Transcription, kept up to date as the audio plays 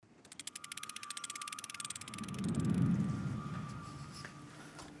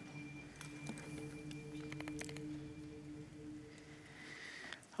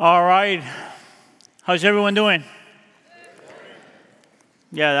All right. How's everyone doing?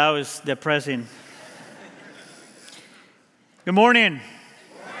 Yeah, that was depressing. Good morning.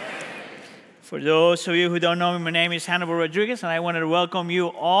 For those of you who don't know me, my name is Hannibal Rodriguez, and I wanted to welcome you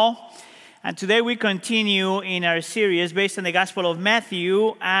all. And today we continue in our series based on the Gospel of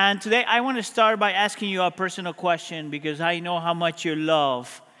Matthew. And today I want to start by asking you a personal question because I know how much you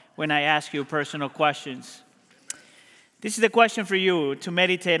love when I ask you personal questions. This is the question for you to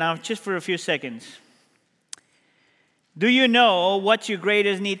meditate on just for a few seconds. Do you know what's your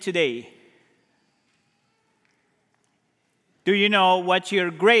greatest need today? Do you know what's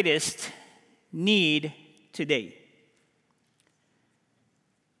your greatest need today?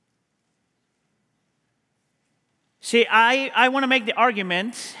 See, I want to make the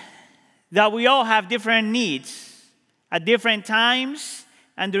argument that we all have different needs at different times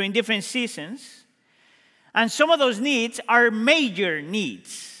and during different seasons. And some of those needs are major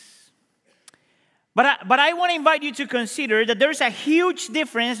needs. But I want to invite you to consider that there's a huge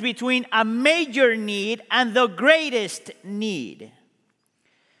difference between a major need and the greatest need.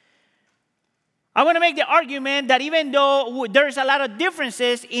 I want to make the argument that even though there's a lot of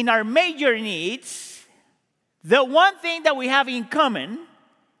differences in our major needs, the one thing that we have in common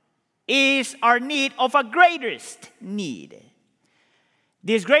is our need of a greatest need.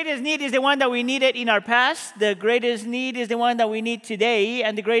 This greatest need is the one that we needed in our past. The greatest need is the one that we need today.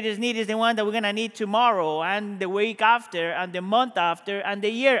 And the greatest need is the one that we're going to need tomorrow and the week after and the month after and the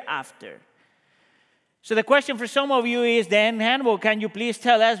year after. So the question for some of you is then, Hannibal, can you please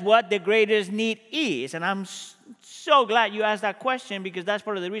tell us what the greatest need is? And I'm so glad you asked that question because that's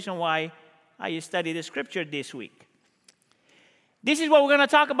part of the reason why I studied the scripture this week. This is what we're going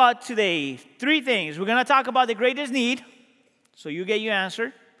to talk about today. 3 things. We're going to talk about the greatest need. So you get your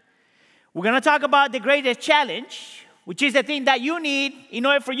answer. We're going to talk about the greatest challenge, which is the thing that you need in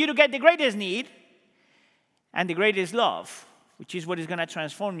order for you to get the greatest need, and the greatest love, which is what is going to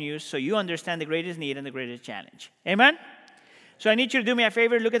transform you so you understand the greatest need and the greatest challenge. Amen? So I need you to do me a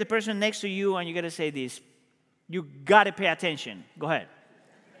favor. Look at the person next to you, and you got to say this. You got to pay attention. Go ahead.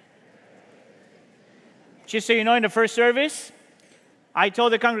 Just so you know, in the first service, I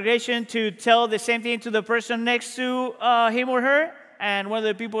told the congregation to tell the same thing to the person next to him or her. And one of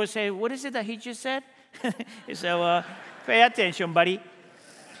the people would say, what is it that he just said? So pay attention, buddy.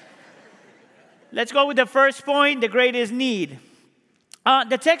 Let's go with the first point, the greatest need.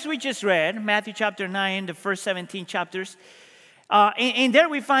 The text we just read, Matthew chapter 9, the first 17 chapters. In there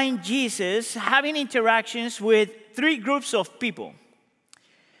we find Jesus having interactions with 3 groups of people.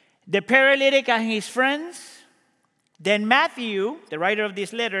 The paralytic and his friends. Then Matthew, the writer of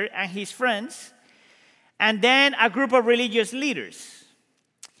this letter, and his friends, and then a group of religious leaders.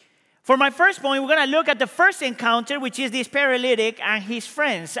 For my first point, we're going to look at the first encounter, which is this paralytic and his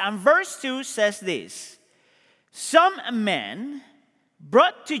friends. And verse 2 says this: Some men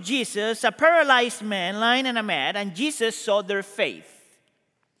brought to Jesus a paralyzed man lying on a mat, and Jesus saw their faith.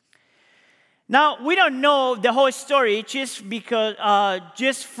 Now, we don't know the whole story just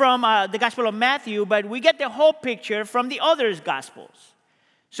from the Gospel of Matthew, but we get the whole picture from the other Gospels.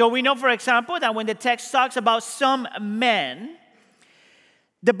 So we know, for example, that when the text talks about some men,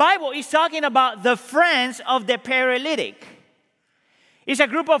 the Bible is talking about the friends of the paralytic. It's a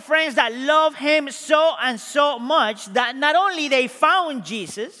group of friends that love him so and so much that not only they found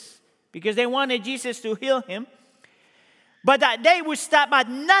Jesus, because they wanted Jesus to heal him, but that they would stop at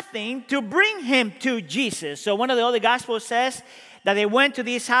nothing to bring him to Jesus. So one of the other Gospels says that they went to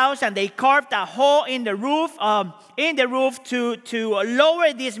this house and they carved a hole in the roof to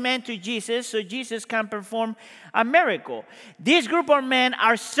lower this man to Jesus so Jesus can perform a miracle. This group of men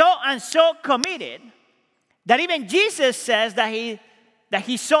are so and so committed that even Jesus says that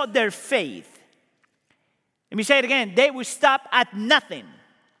he saw their faith. Let me say it again. They would stop at nothing.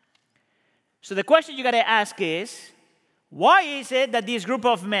 So the question you got to ask is, why is it that this group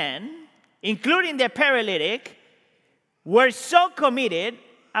of men, including the paralytic, were so committed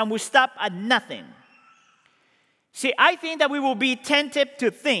and would stop at nothing? See, I think that we will be tempted to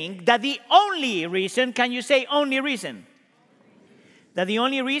think that the only reason, can you say only reason? That the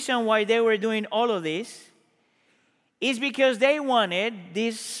only reason why they were doing all of this is because they wanted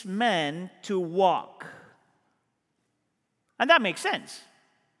this man to walk. And that makes sense.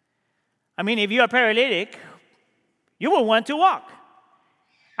 I mean, if you're a paralytic, you will want to walk.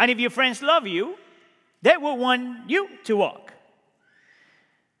 And if your friends love you, they will want you to walk.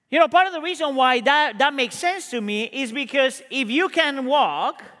 You know, part of the reason why that makes sense to me is because if you can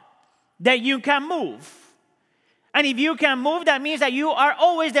walk, then you can move. And if you can move, that means that you are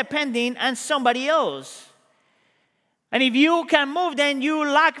always depending on somebody else. And if you can move, then you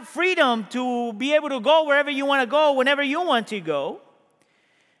lack freedom to be able to go wherever you want to go, whenever you want to go.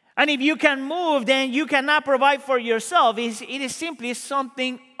 And if you can move, then you cannot provide for yourself. It is simply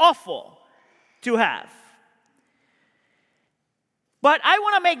something awful to have. But I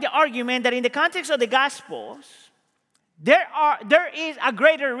want to make the argument that in the context of the Gospels, there is a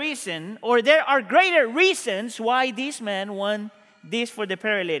greater reason, or there are greater reasons why this man wants this for the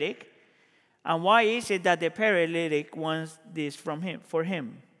paralytic. And why is it that the paralytic wants this for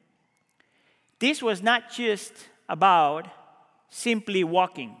him? This was not just about simply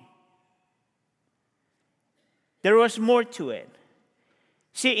walking. There was more to it.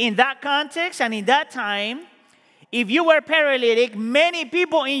 See, in that context and in that time, if you were paralytic, many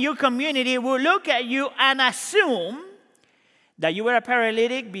people in your community would look at you and assume that you were a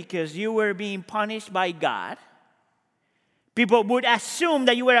paralytic because you were being punished by God. People would assume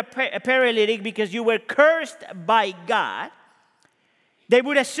that you were a paralytic because you were cursed by God. They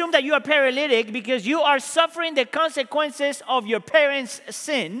would assume that you are paralytic because you are suffering the consequences of your parents'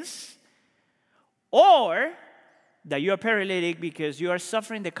 sins, or that you are paralytic because you are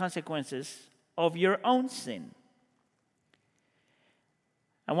suffering the consequences of your own sin.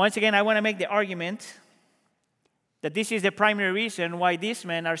 And once again, I want to make the argument that this is the primary reason why these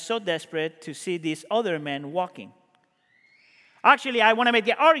men are so desperate to see these other men walking. Actually, I want to make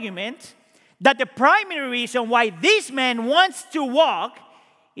the argument that the primary reason why this man wants to walk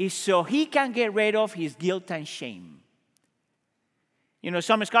is so he can get rid of his guilt and shame. You know,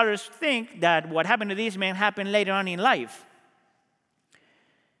 some scholars think that what happened to this man happened later on in life.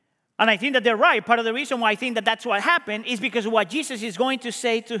 And I think that they're right. Part of the reason why I think that that's what happened is because of what Jesus is going to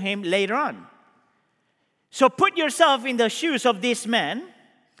say to him later on. So put yourself in the shoes of this man.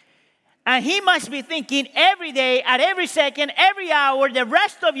 And he must be thinking every day, at every second, every hour, the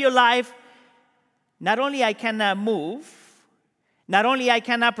rest of your life, not only I cannot move, not only I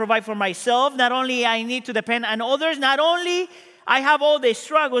cannot provide for myself, not only I need to depend on others, not only I have all the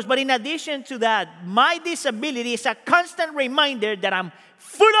struggles, but in addition to that, my disability is a constant reminder that I'm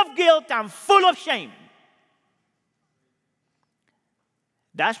full of guilt, I'm full of shame.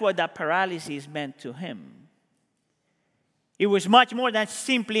 That's what that paralysis meant to him. It was much more than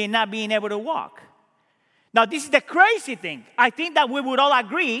simply not being able to walk. Now, this is the crazy thing. I think that we would all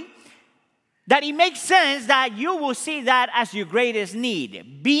agree that it makes sense that you will see that as your greatest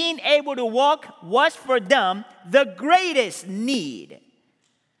need. Being able to walk was for them the greatest need.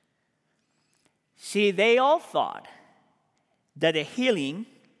 See, they all thought that the healing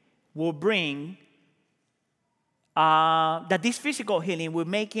will bring, that this physical healing will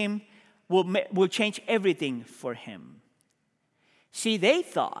make him, will change everything for him. See, they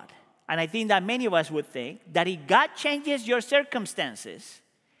thought, and I think that many of us would think, that if God changes your circumstances,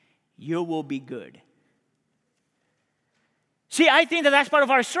 you will be good. See, I think that that's part of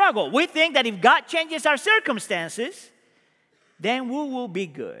our struggle. We think that if God changes our circumstances, then we will be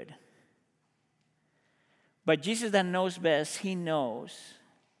good. But Jesus that knows best, he knows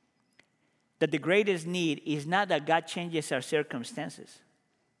that the greatest need is not that God changes our circumstances.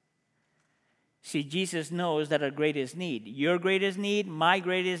 See, Jesus knows that our greatest need, your greatest need, my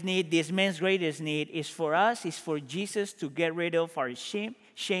greatest need, this man's greatest need is for us, is for Jesus to get rid of our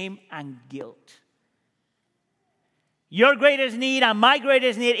shame and guilt. Your greatest need and my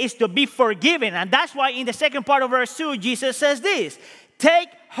greatest need is to be forgiven. And that's why in the second part of verse 2, Jesus says this: take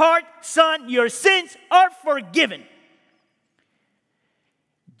heart, son, your sins are forgiven.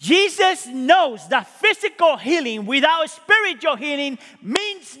 Jesus knows that physical healing without spiritual healing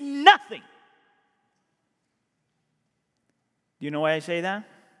means nothing. Do you know why I say that?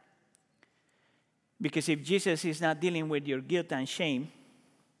 Because if Jesus is not dealing with your guilt and shame,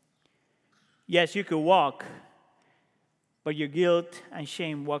 yes, you could walk, but your guilt and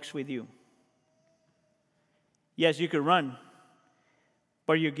shame walks with you. Yes, you could run,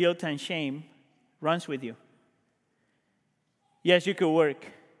 but your guilt and shame runs with you. Yes, you could work,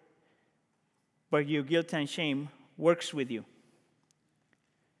 but your guilt and shame works with you.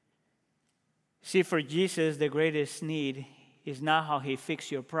 See, for Jesus, the greatest need is not how he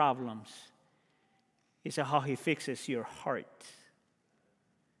fixes your problems. It's how he fixes your heart.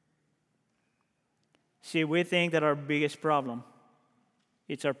 See, we think that our biggest problem,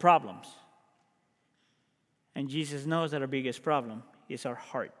 it's our problems. And Jesus knows that our biggest problem is our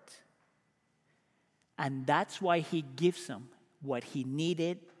heart. And that's why he gives him what he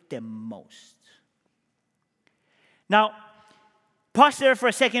needed the most. Now, pause there for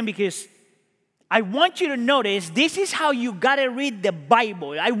a second, because I want you to notice this is how you got to read the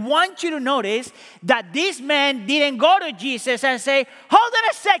Bible. I want you to notice that this man didn't go to Jesus and say, hold on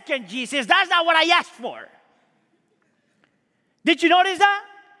a second, Jesus, that's not what I asked for. Did you notice that?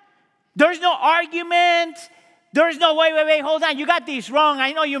 There's no argument. There's no, wait, hold on. You got this wrong.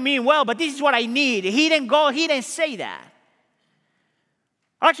 I know you mean well, but this is what I need. He didn't say that.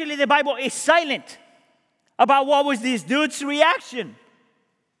 Actually, the Bible is silent about what was this dude's reaction.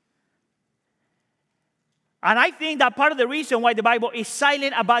 And I think that part of the reason why the Bible is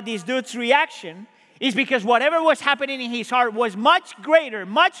silent about this dude's reaction is because whatever was happening in his heart was much greater,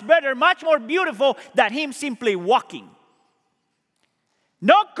 much better, much more beautiful than him simply walking.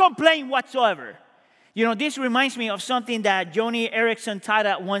 No complaint whatsoever. You know, this reminds me of something that Joni Eareckson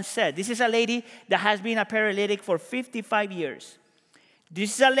Tada once said. This is a lady that has been a paralytic for 55 years.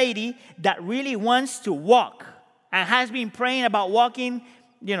 This is a lady that really wants to walk and has been praying about walking,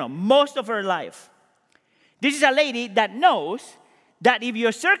 most of her life. This is a lady that knows that if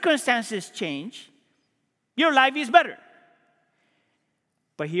your circumstances change, your life is better.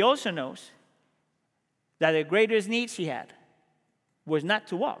 But he also knows that the greatest need she had was not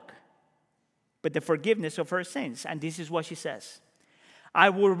to walk, but the forgiveness of her sins. And this is what she says. I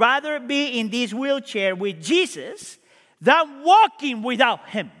would rather be in this wheelchair with Jesus than walking without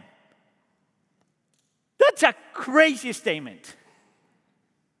him. That's a crazy statement.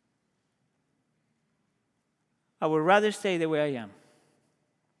 I would rather stay the way I am,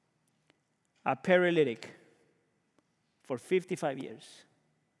 a paralytic for 55 years.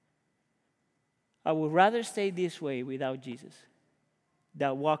 I would rather stay this way without Jesus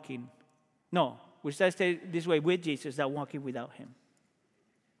than walking. No, we should stay this way with Jesus than walking without him.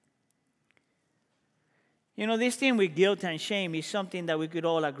 This thing with guilt and shame is something that we could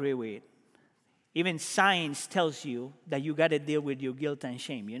all agree with. Even science tells you that you got to deal with your guilt and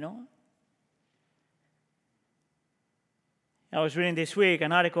shame, I was reading this week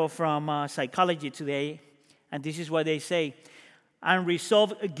an article from Psychology Today, and this is what they say.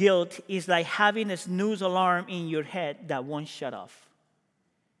 Unresolved guilt is like having a snooze alarm in your head that won't shut off.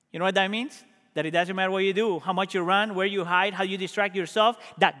 You know what that means? That it doesn't matter what you do, how much you run, where you hide, how you distract yourself,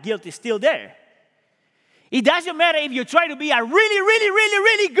 that guilt is still there. It doesn't matter if you try to be a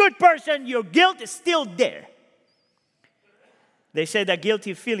really good person, your guilt is still there. They say that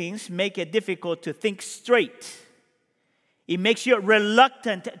guilty feelings make it difficult to think straight. It makes you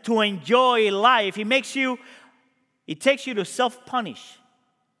reluctant to enjoy life. It takes you to self-punish.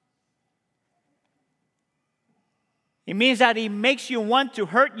 It means that it makes you want to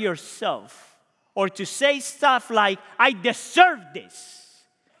hurt yourself or to say stuff like, I deserve this.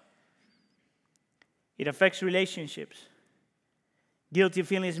 It affects relationships. Guilty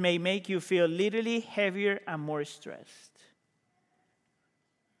feelings may make you feel literally heavier and more stressed.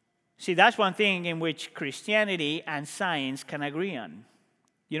 See, that's one thing in which Christianity and science can agree on.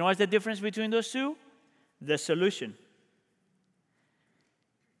 You know what's the difference between those two? The solution.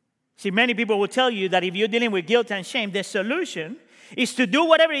 See, many people will tell you that if you're dealing with guilt and shame, the solution is to do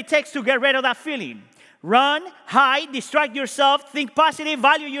whatever it takes to get rid of that feeling. Run, hide, distract yourself, think positive,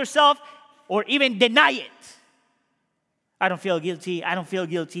 value yourself, or even deny it. I don't feel guilty, I don't feel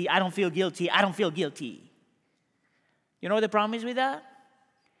guilty, I don't feel guilty, I don't feel guilty. You know what the problem is with that?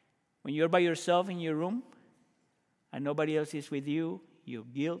 When you're by yourself in your room and nobody else is with you, your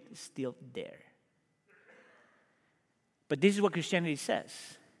guilt is still there. But this is what Christianity says.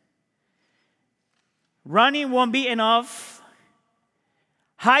 Running won't be enough.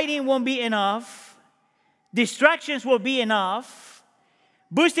 Hiding won't be enough. Distractions will be enough.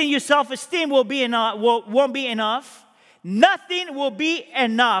 Boosting your self-esteem won't be enough. Nothing will be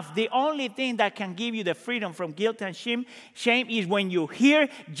enough. The only thing that can give you the freedom from guilt and shame is when you hear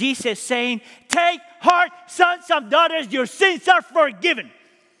Jesus saying, take heart, sons and daughters, your sins are forgiven. Amen.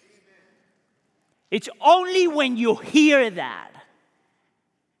 It's only when you hear that.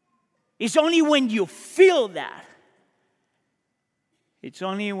 It's only when you feel that. It's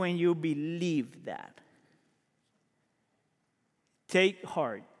only when you believe that. Take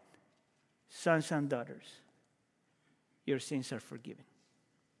heart, sons and daughters. Your sins are forgiven.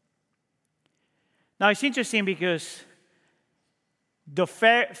 Now, it's interesting because the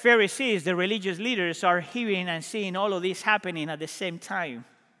Pharisees, the religious leaders, are hearing and seeing all of this happening at the same time.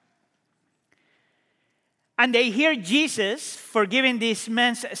 And they hear Jesus forgiving this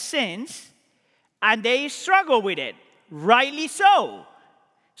man's sins, and they struggle with it, rightly so.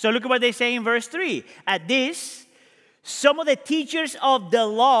 So look at what they say in verse 3. At this, some of the teachers of the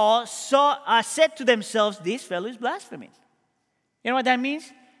law said to themselves, this fellow is blaspheming. You know what that means?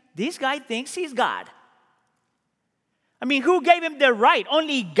 This guy thinks he's God. I mean, who gave him the right?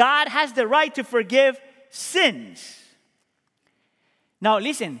 Only God has the right to forgive sins. Now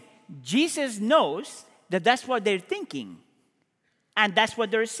listen, Jesus knows that that's what they're thinking. And that's what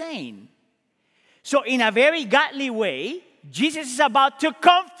they're saying. So in a very godly way, Jesus is about to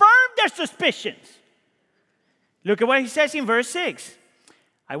confirm their suspicions. Look at what he says in verse 6.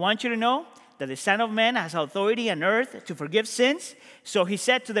 I want you to know that the Son of Man has authority on earth to forgive sins. So he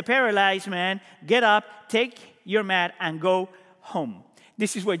said to the paralyzed man, get up, take your mat, and go home.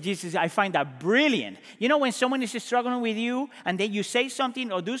 This is what Jesus, I find that brilliant. You know, when someone is struggling with you, and then you say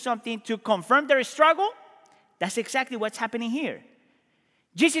something or do something to confirm their struggle, that's exactly what's happening here.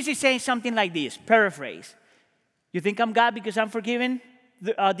 Jesus is saying something like this, paraphrase. You think I'm God because I'm forgiving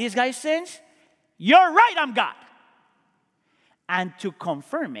these guys' sins? You're right, I'm God. And to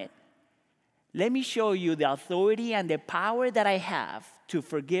confirm it, let me show you the authority and the power that I have to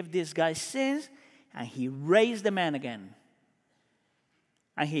forgive this guy's sins. And he raised the man again.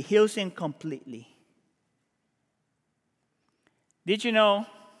 And he heals him completely. Did you know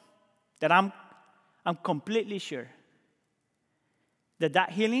that I'm completely sure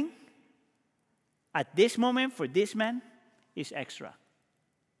that healing at this moment for this man is extra?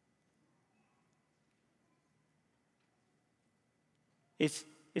 It's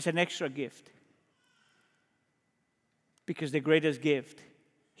an extra gift. Because the greatest gift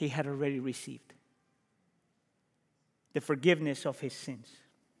he had already received. The forgiveness of his sins.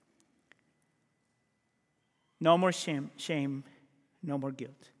 No more shame, no more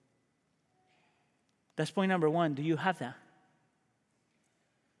guilt. That's point number one. Do you have that?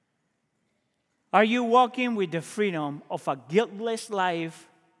 Are you walking with the freedom of a guiltless life?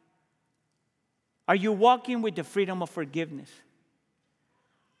 Are you walking with the freedom of forgiveness?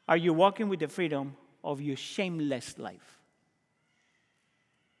 Are you walking with the freedom of your shameless life?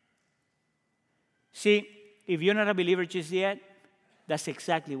 See, if you're not a believer just yet, that's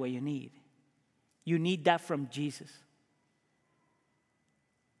exactly what you need. You need that from Jesus.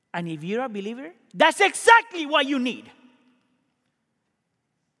 And if you're a believer, that's exactly what you need.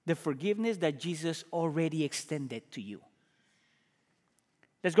 The forgiveness that Jesus already extended to you.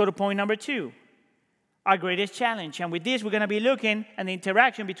 Let's go to point number 2. Our greatest challenge. And with this, we're going to be looking at the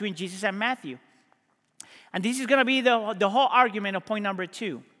interaction between Jesus and Matthew. And this is going to be the whole argument of point number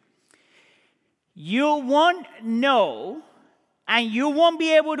 2. You won't know and you won't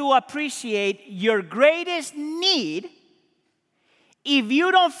be able to appreciate your greatest need if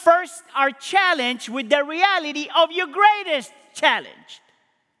you don't first are challenged with the reality of your greatest challenge.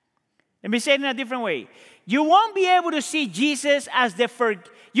 Let me say it in a different way. You won't be able to see Jesus as the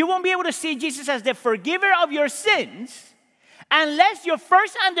forgiver of your sins unless you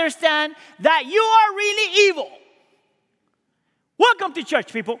first understand that you are really evil. Welcome to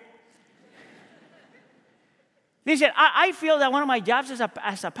church, people. Listen, I feel that one of my jobs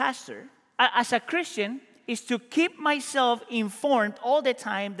as a pastor, as a Christian, is to keep myself informed all the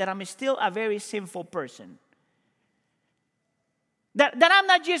time that I'm still a very sinful person. That I'm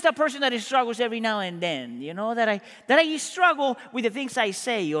not just a person that struggles every now and then, you know, that I struggle with the things I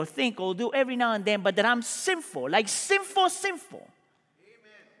say or think or do every now and then, but that I'm sinful, like sinful. Amen.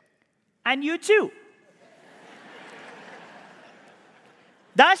 And you too.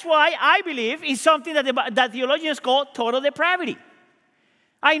 That's why I believe in something that theologians call total depravity.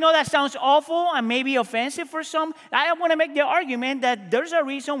 I know that sounds awful and maybe offensive for some. I want to make the argument that there's a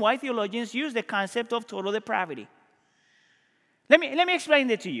reason why theologians use the concept of total depravity. Let me explain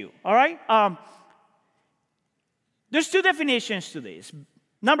it to you, all right? There's 2 definitions to this.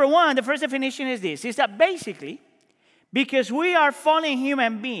 Number 1, the first definition is this. Is that basically, because we are fallen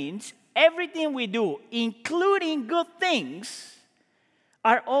human beings, everything we do, including good things,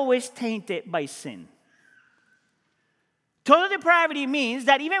 are always tainted by sin. Total depravity means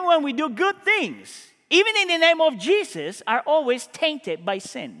that even when we do good things, even in the name of Jesus, are always tainted by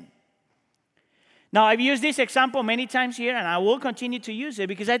sin. Now, I've used this example many times here, and I will continue to use it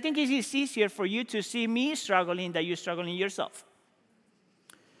because I think it is easier for you to see me struggling than you struggling yourself.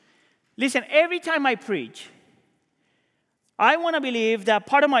 Listen, every time I preach, I want to believe that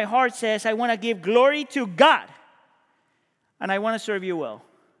part of my heart says I want to give glory to God. And I want to serve you well.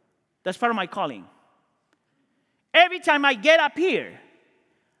 That's part of my calling. Every time I get up here,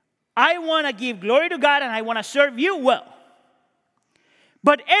 I want to give glory to God and I want to serve you well.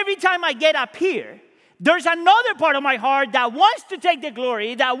 But every time I get up here, there's another part of my heart that wants to take the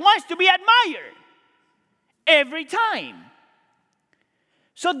glory, that wants to be admired. Every time.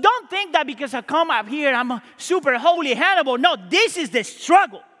 So don't think that because I come up here, I'm a super holy Hannibal. No, this is the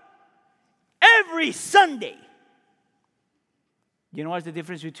struggle. Every Sunday. You know what's the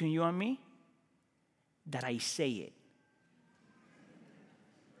difference between you and me? That I say it.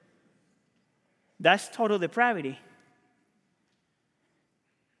 That's total depravity.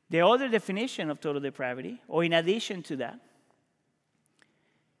 The other definition of total depravity, or in addition to that,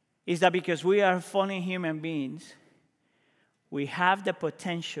 is that because we are fallen human beings, we have the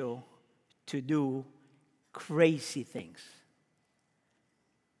potential to do crazy things,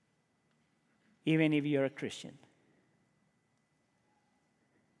 even if you're a Christian.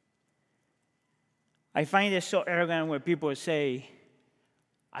 I find it so arrogant when people say,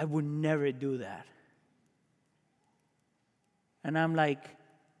 I would never do that. And I'm like,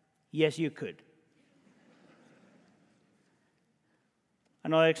 yes, you could.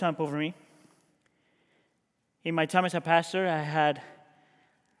 Another example for me. In my time as a pastor, I had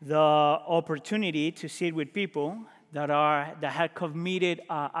the opportunity to sit with people that had committed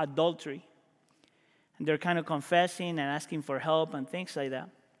adultery. And they're kind of confessing and asking for help and things like that.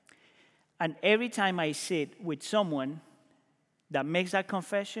 And every time I sit with someone that makes that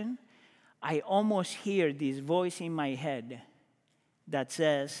confession, I almost hear this voice in my head that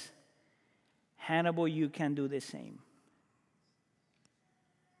says, Hannibal, you can do the same.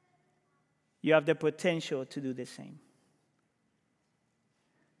 You have the potential to do the same.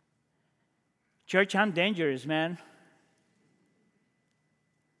 Church, I'm dangerous, man.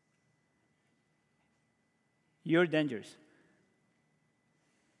 You're dangerous.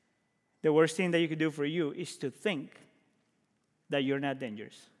 The worst thing that you could do for you is to think that you're not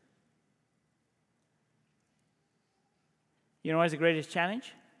dangerous. You know what's the greatest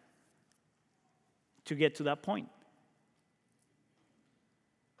challenge? To get to that point.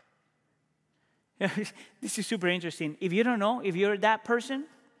 This is super interesting. If you don't know, if you're that person,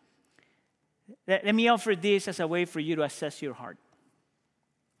 let me offer this as a way for you to assess your heart.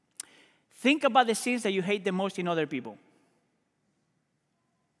 Think about the sins that you hate the most in other people.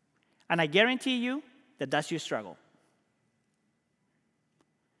 And I guarantee you that that's your struggle.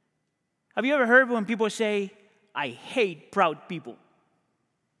 Have you ever heard when people say, I hate proud people?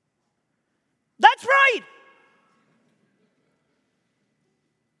 That's right!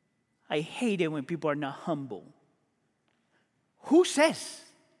 I hate it when people are not humble. Who says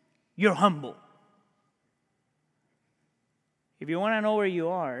you're humble? If you want to know where you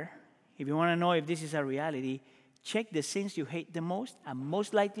are, if you want to know if this is a reality, check the sins you hate the most, and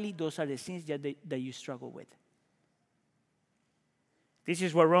most likely those are the sins that you struggle with. This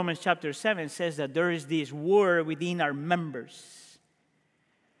is what Romans chapter 7 says, that there is this war within our members.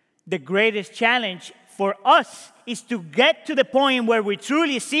 The greatest challenge for us is to get to the point where we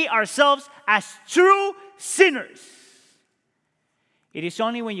truly see ourselves as true sinners. It is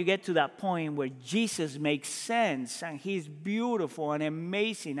only when you get to that point where Jesus makes sense and He's beautiful and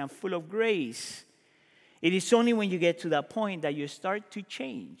amazing and full of grace. It is only when you get to that point that you start to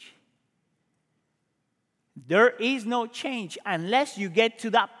change. There is no change unless you get to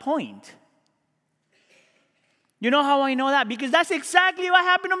that point. You know how I know that? Because that's exactly what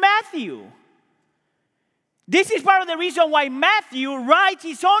happened to Matthew. This is part of the reason why Matthew writes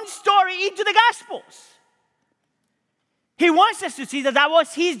his own story into the Gospels. He wants us to see that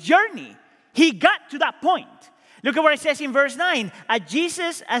was his journey. He got to that point. Look at what it says in verse 9.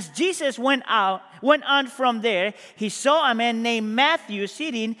 As Jesus went on from there, he saw a man named Matthew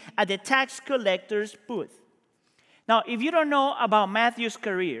sitting at the tax collector's booth. Now, if you don't know about Matthew's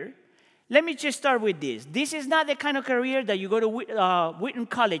career, let me just start with this. This is not the kind of career that you go to Wheaton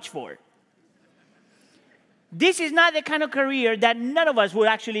College for. This is not the kind of career that none of us would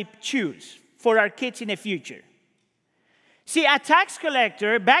actually choose for our kids in the future. See, a tax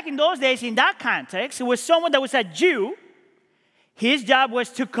collector, back in those days, in that context, it was someone that was a Jew. His job was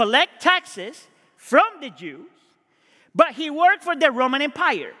to collect taxes from the Jews, but he worked for the Roman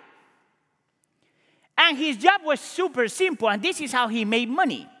Empire. And his job was super simple, and this is how he made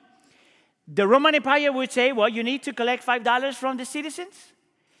money. The Roman Empire would say, well, you need to collect $5 from the citizens,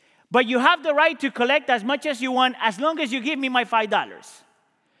 but you have the right to collect as much as you want as long as you give me my $5.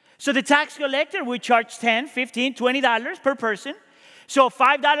 So the tax collector would charge $10, $15, $20 per person. So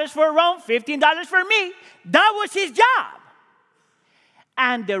 $5 for Rome, $15 for me. That was his job.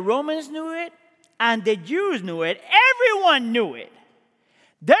 And the Romans knew it, and the Jews knew it. Everyone knew it.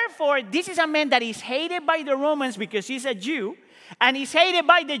 Therefore, this is a man that is hated by the Romans because he's a Jew, and he's hated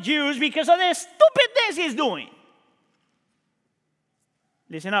by the Jews because of the stupidness he's doing.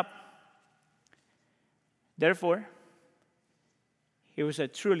 Listen up. Therefore, he was a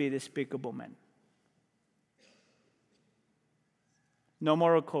truly despicable man. No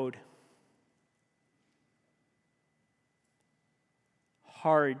moral code.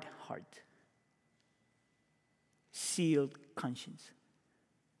 Hard heart. Sealed conscience.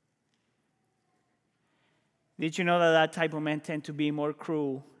 Did you know that type of men tend to be more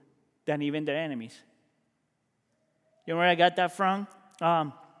cruel than even their enemies? You know where I got that from?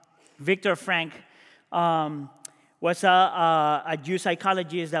 Viktor Frankl was a Jew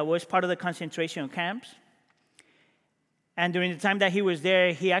psychologist that was part of the concentration camps. And during the time that he was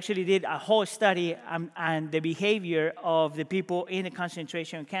there, he actually did a whole study on the behavior of the people in the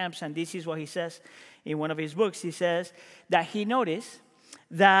concentration camps. And this is what he says in one of his books. He says that he noticed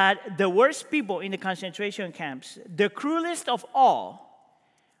that the worst people in the concentration camps, the cruelest of all,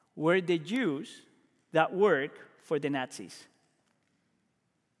 were the Jews that worked for the Nazis.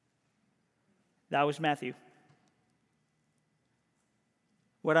 That was Matthew.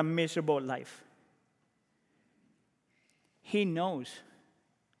 What a miserable life. He knows.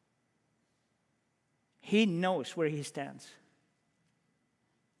 He knows where he stands.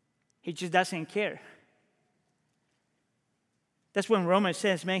 He just doesn't care. That's when Romans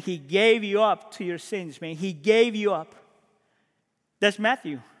says, man, he gave you up to your sins, man. He gave you up. That's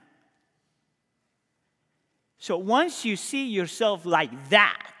Matthew. So once you see yourself like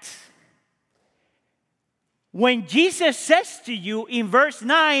that, when Jesus says to you in verse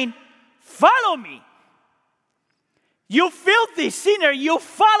 9, follow me. You filthy sinner, you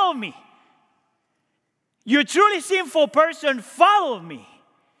follow me. You truly sinful person, follow me.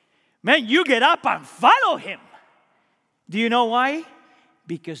 Man, you get up and follow him. Do you know why?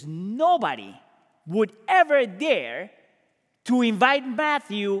 Because nobody would ever dare to invite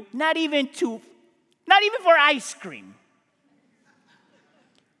Matthew, not even for ice cream,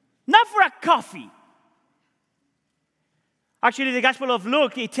 not for a coffee. Actually, the Gospel of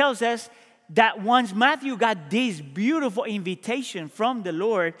Luke, it tells us that once Matthew got this beautiful invitation from the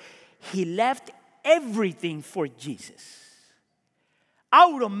Lord, he left everything for Jesus.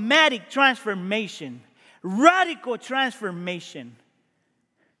 Automatic transformation, radical transformation.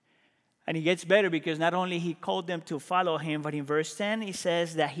 And it gets better because not only he called them to follow him, but in verse 10 it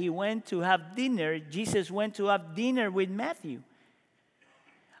says that he went to have dinner. Jesus went to have dinner with Matthew.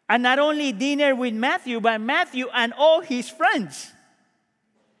 And not only dinner with Matthew, but Matthew and all his friends.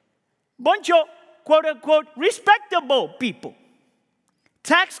 Bunch of quote-unquote respectable people.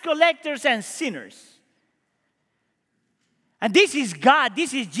 Tax collectors and sinners. And this is God,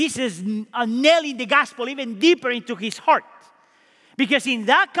 this is Jesus nailing the gospel even deeper into his heart. Because in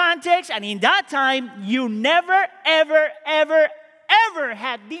that context and in that time, you never, ever, ever, ever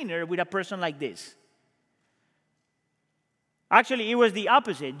had dinner with a person like this. Actually, it was the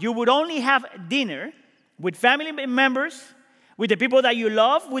opposite. You would only have dinner with family members, with the people that you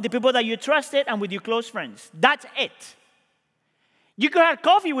love, with the people that you trusted, and with your close friends. That's it. You could have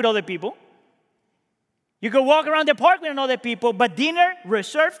coffee with other people. You could walk around the park with other people, but dinner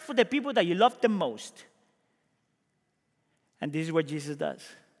reserved for the people that you love the most. And this is what Jesus does.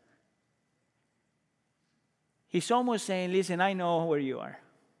 He's almost saying, listen, I know where you are.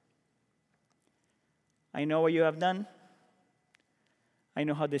 I know what you have done. I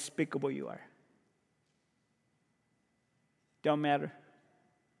know how despicable you are. Don't matter.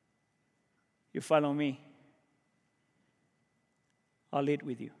 You follow me. I'll eat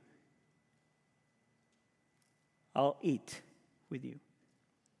with you. I'll eat with you.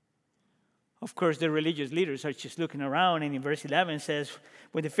 Of course, the religious leaders are just looking around, and in verse 11 says,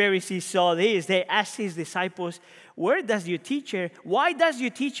 when the Pharisees saw this, they asked his disciples, why does your teacher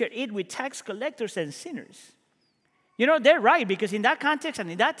eat with tax collectors and sinners? You know, they're right, because in that context and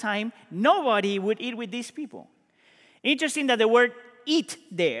in that time, nobody would eat with these people. Interesting that the word eat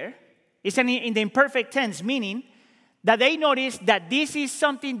there is in the imperfect tense, meaning that they notice that this is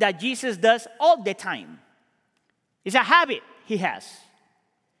something that Jesus does all the time. It's a habit he has.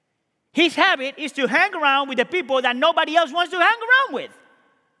 His habit is to hang around with the people that nobody else wants to hang around with.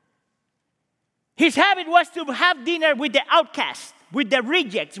 His habit was to have dinner with the outcasts, with the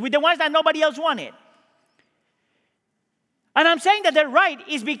rejects, with the ones that nobody else wanted. And I'm saying that they're right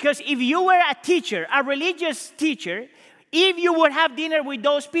is because if you were a teacher, a religious teacher, if you would have dinner with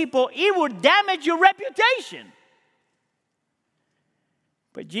those people, it would damage your reputation.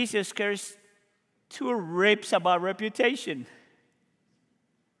 But Jesus cares two rips about reputation.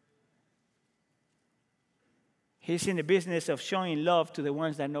 He's in the business of showing love to the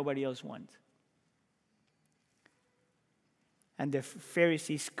ones that nobody else wants. And the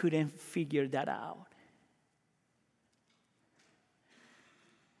Pharisees couldn't figure that out.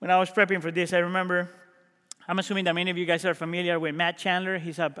 When I was prepping for this, I remember, I'm assuming that many of you guys are familiar with Matt Chandler.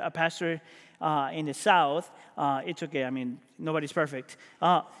 He's a pastor in the South. It's okay, I mean, nobody's perfect.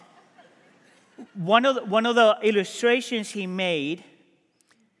 One of the illustrations he made,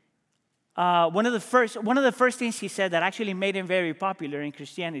 one of the first things he said that actually made him very popular in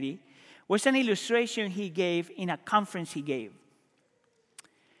Christianity was an illustration he gave in a conference he gave.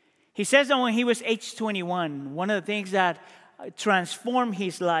 He says that when he was age 21, one of the things that transformed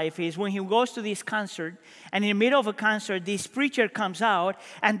his life is when he goes to this concert, and in the middle of a concert, this preacher comes out,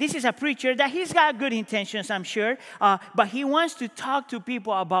 and this is a preacher that he's got good intentions, I'm sure, but he wants to talk to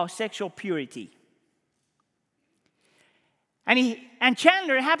people about sexual purity. And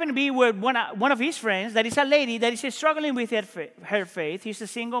Chandler happened to be with one of his friends that is a lady that is struggling with her faith. He's a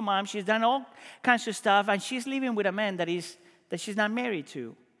single mom. She's done all kinds of stuff, and she's living with a man that she's not married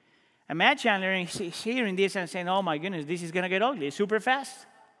to. And Matt Chandler is hearing this and saying, oh my goodness, this is going to get ugly super fast.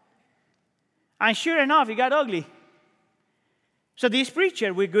 And sure enough, it got ugly. So this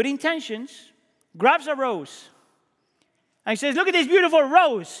preacher with good intentions grabs a rose and he says, look at this beautiful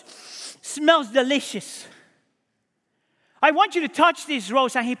rose. Smells delicious. I want you to touch this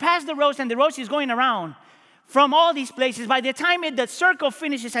rose. And he passed the rose, and the rose is going around from all these places. By the time the circle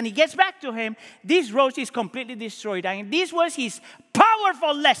finishes and he gets back to him, this rose is completely destroyed. And this was his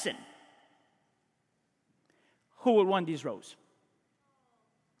powerful lesson. Who would want this rose?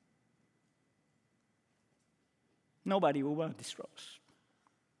 Nobody will want this rose.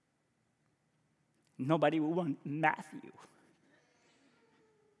 Nobody will want Matthew.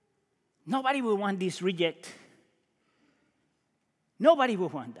 Nobody will want this reject. Nobody will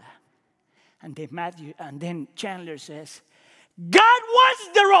want that. And then Chandler says, God wants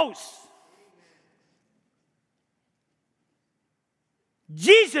the rose.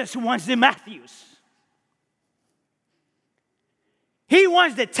 Jesus wants the Matthews. He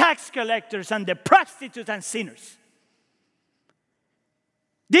wants the tax collectors and the prostitutes and sinners.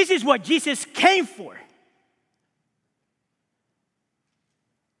 This is what Jesus came for.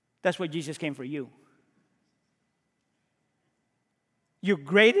 That's what Jesus came for you. Your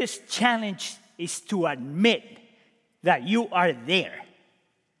greatest challenge is to admit that you are there.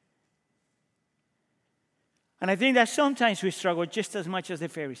 And I think that sometimes we struggle just as much as the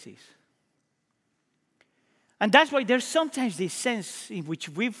Pharisees. And that's why there's sometimes this sense in which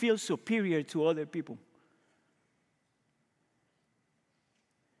we feel superior to other people.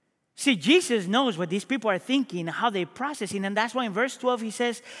 See, Jesus knows what these people are thinking, how they're processing, and that's why in verse 12 he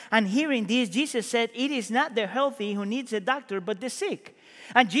says, and hearing this, Jesus said, it is not the healthy who needs a doctor, but the sick.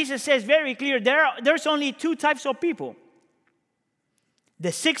 And Jesus says very clear, there's only two types of people.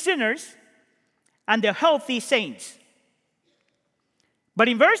 The sick sinners and the healthy saints. But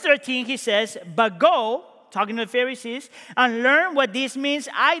in verse 13 he says, but go, talking to the Pharisees, and learn what this means.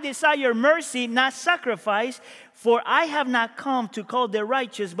 I desire mercy, not sacrifice, for I have not come to call the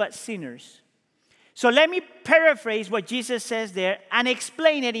righteous, but sinners. So let me paraphrase what Jesus says there and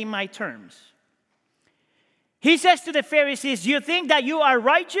explain it in my terms. He says to the Pharisees, you think that you are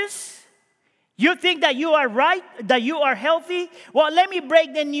righteous? You think that you are right, that you are healthy? Well, let me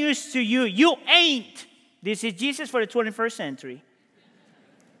break the news to you. You ain't. This is Jesus for the 21st century.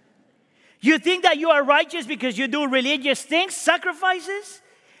 You think that you are righteous because you do religious things, sacrifices?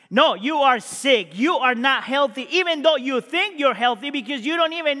 No, you are sick. You are not healthy, even though you think you're healthy because you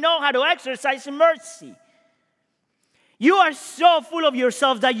don't even know how to exercise mercy. You are so full of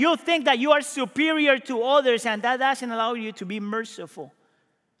yourself that you think that you are superior to others, and that doesn't allow you to be merciful.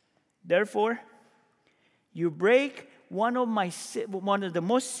 Therefore, you break one of the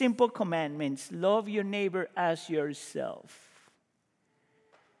most simple commandments, love your neighbor as yourself.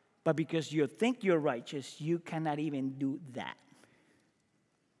 But because you think you're righteous, you cannot even do that.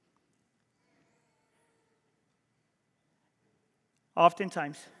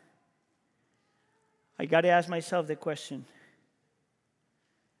 Oftentimes, I got to ask myself the question,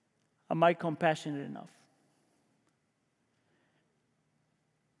 am I compassionate enough?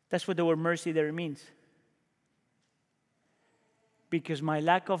 That's what the word mercy there means. Because my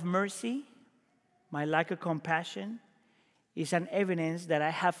lack of mercy, my lack of compassion, is an evidence that I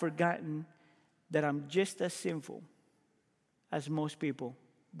have forgotten that I'm just as sinful as most people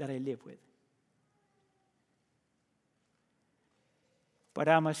that I live with. But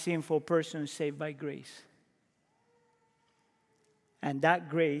I'm a sinful person saved by grace. And that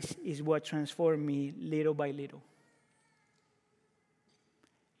grace is what transformed me little by little.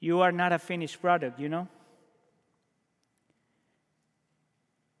 You are not a finished product, you know?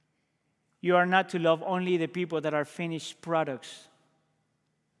 You are not to love only the people that are finished products.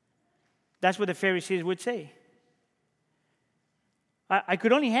 That's what the Pharisees would say. I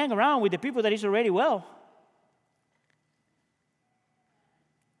could only hang around with the people that is already well.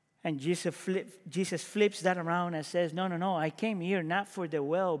 And Jesus flips that around and says, no, I came here not for the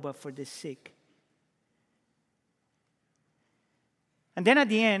well, but for the sick. And then at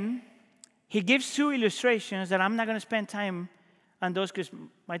the end, he gives two illustrations that I'm not going to spend time on those because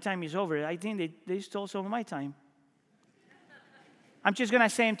my time is over. I think they stole some of my time. I'm just going to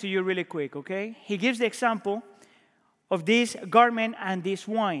say them to you really quick, okay? He gives the example of this garment and this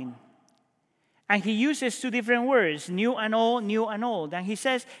wine. And he uses two different words, new and old, new and old. And he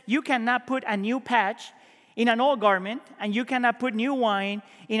says, you cannot put a new patch in an old garment, and you cannot put new wine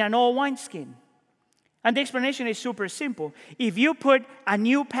in an old wineskin. And the explanation is super simple. If you put a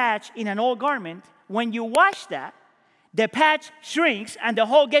new patch in an old garment, when you wash that, the patch shrinks and the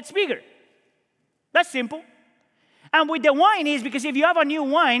hole gets bigger. That's simple. And with the wine is because if you have a new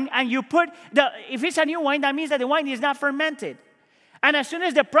wine and you put if it's a new wine, that means that the wine is not fermented. And as soon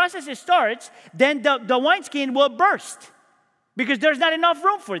as the process starts, then the wineskin will burst because there's not enough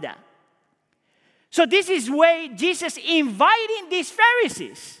room for that. So this is why Jesus inviting these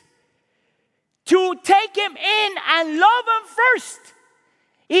Pharisees to take him in and love him first.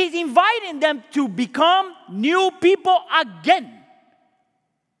 He's inviting them to become new people again.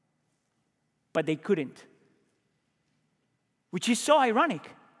 But they couldn't. Which is so ironic.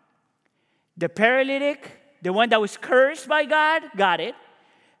 The paralytic, the one that was cursed by God, got it.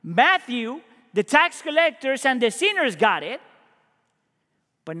 Matthew, the tax collectors and the sinners got it.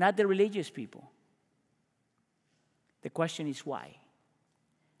 But not the religious people. The question is why?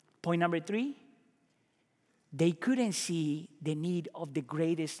 Point number 3. They couldn't see the need of the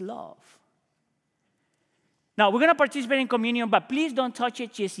greatest love. Now, we're going to participate in communion, but please don't touch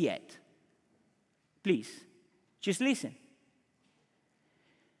it just yet. Please, just listen.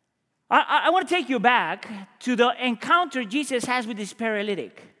 I want to take you back to the encounter Jesus has with this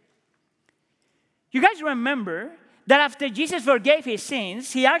paralytic. You guys remember that after Jesus forgave his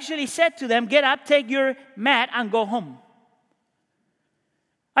sins, he actually said to them, get up, take your mat, and go home.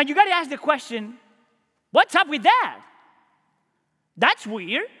 And you got to ask the question, what's up with that? That's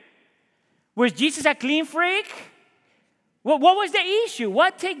weird. Was Jesus a clean freak? What was the issue?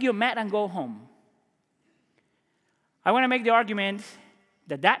 What, take your mat and go home? I want to make the argument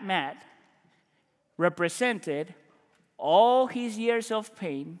that mat represented all his years of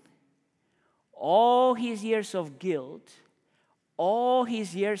pain, all his years of guilt, all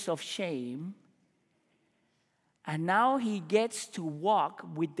his years of shame, and now he gets to walk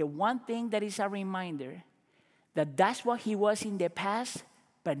with the one thing that is a reminder that that's what he was in the past,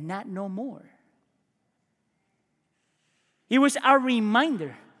 but not no more. It was a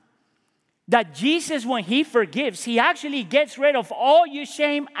reminder that Jesus, when he forgives, he actually gets rid of all your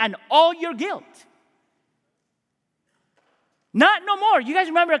shame and all your guilt. Not no more. You guys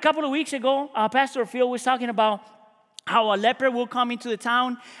remember a couple of weeks ago, Pastor Phil was talking about how a leper will come into the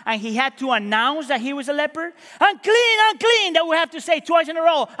town and he had to announce that he was a leper. Unclean, unclean, that we have to say twice in a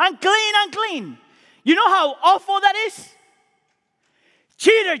row. Unclean, unclean. You know how awful that is?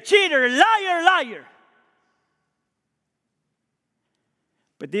 Cheater, cheater, liar, liar.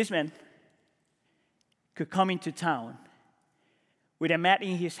 But this man could come into town with a mat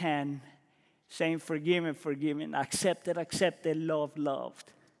in his hand saying, forgiven, forgiven, accepted, accepted, loved,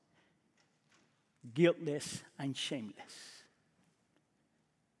 loved, guiltless and shameless.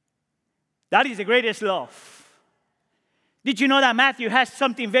 That is the greatest love. Did you know that Matthew has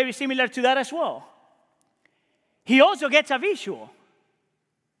something very similar to that as well? He also gets a visual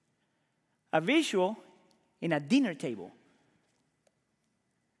in a dinner table.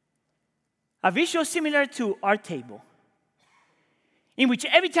 A visual similar to our table, in which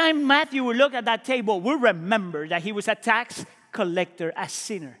every time Matthew would look at that table, we'll remember that he was a tax collector, a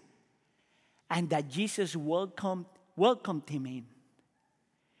sinner, and that Jesus welcomed him in.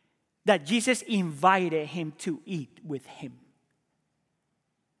 That Jesus invited him to eat with him.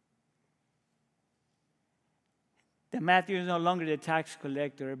 That Matthew is no longer the tax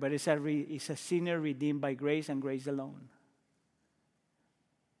collector, but it's a sinner redeemed by grace and grace alone.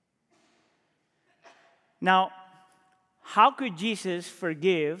 Now, how could Jesus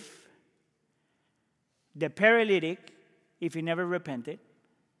forgive the paralytic if he never repented?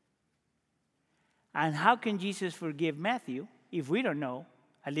 And how can Jesus forgive Matthew if we don't know?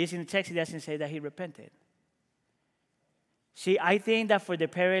 At least in the text, it doesn't say that he repented. See, I think that for the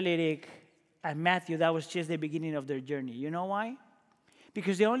paralytic and Matthew, that was just the beginning of their journey. You know why?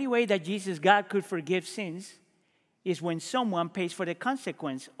 Because the only way that Jesus, God, could forgive sins is when someone pays for the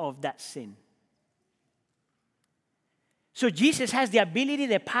consequence of that sin. So Jesus has the ability,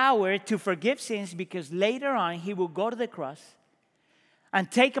 the power to forgive sins because later on he will go to the cross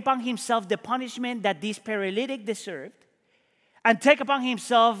and take upon himself the punishment that this paralytic deserved and take upon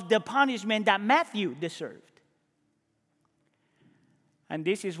himself the punishment that Matthew deserved. And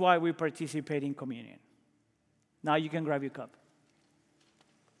this is why we participate in communion. Now you can grab your cup.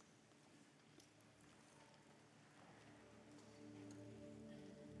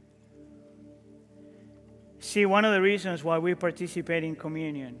 See, one of the reasons why we participate in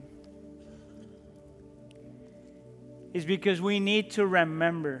communion is because we need to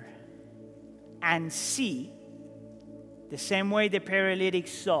remember and see the same way the paralytic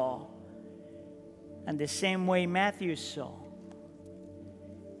saw and the same way Matthew saw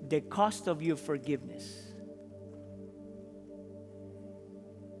the cost of your forgiveness.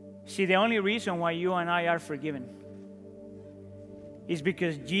 See, the only reason why you and I are forgiven is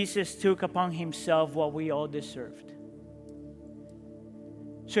because Jesus took upon himself what we all deserved.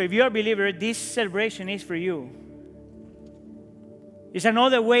 So if you're a believer, this celebration is for you. It's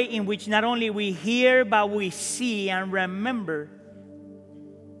another way in which not only we hear, but we see and remember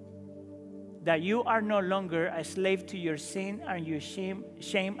that you are no longer a slave to your sin and your shame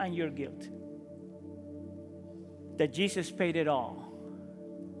and your guilt. That Jesus paid it all.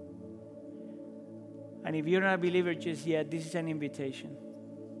 And if you're not a believer just yet, this is an invitation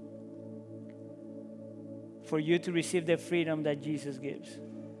for you to receive the freedom that Jesus gives.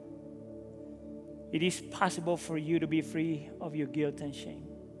 It is possible for you to be free of your guilt and shame.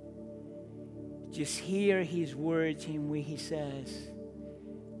 Just hear his words in which he says,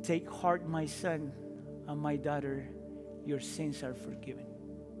 "Take heart, my son and my daughter, your sins are forgiven."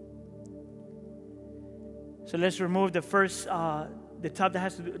 So let's remove the first, the top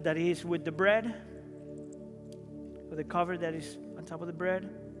that is with the bread, or the cover that is on top of the bread.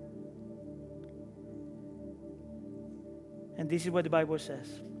 And this is what the Bible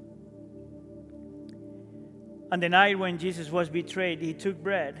says. On the night when Jesus was betrayed, he took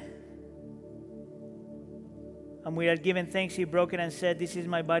bread. And we had given thanks, he broke it and said, "This is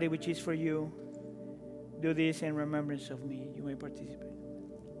my body which is for you. Do this in remembrance of me." You may participate.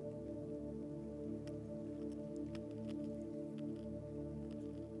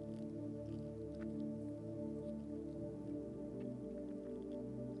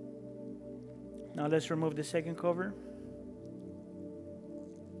 Now let's remove the second cover.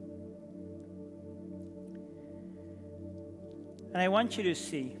 And I want you to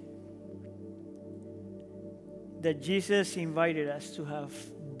see that Jesus invited us to have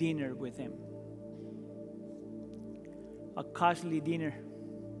dinner with him. A costly dinner.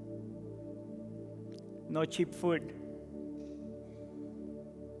 No cheap food.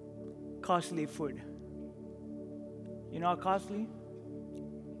 Costly food. You know how costly?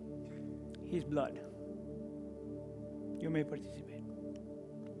 His blood. You may participate.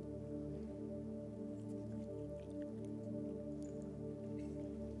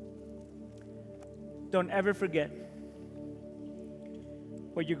 Don't ever forget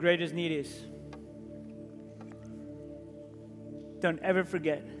what your greatest need is. Don't ever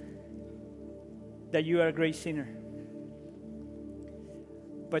forget that you are a great sinner.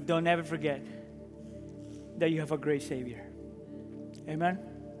 But don't ever forget that you have a great Savior. Amen?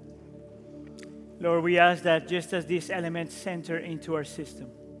 Lord, we ask that just as these elements enter into our system,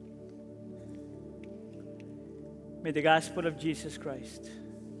 may the gospel of Jesus Christ,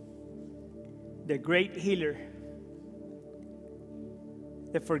 the great healer,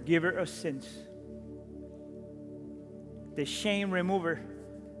 the forgiver of sins, the shame remover,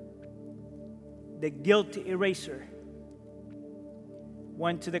 the guilt eraser,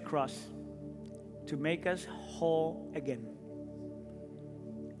 went to the cross to make us whole again.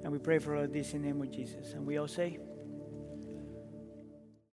 And we pray for all of this in the name of Jesus. And we all say,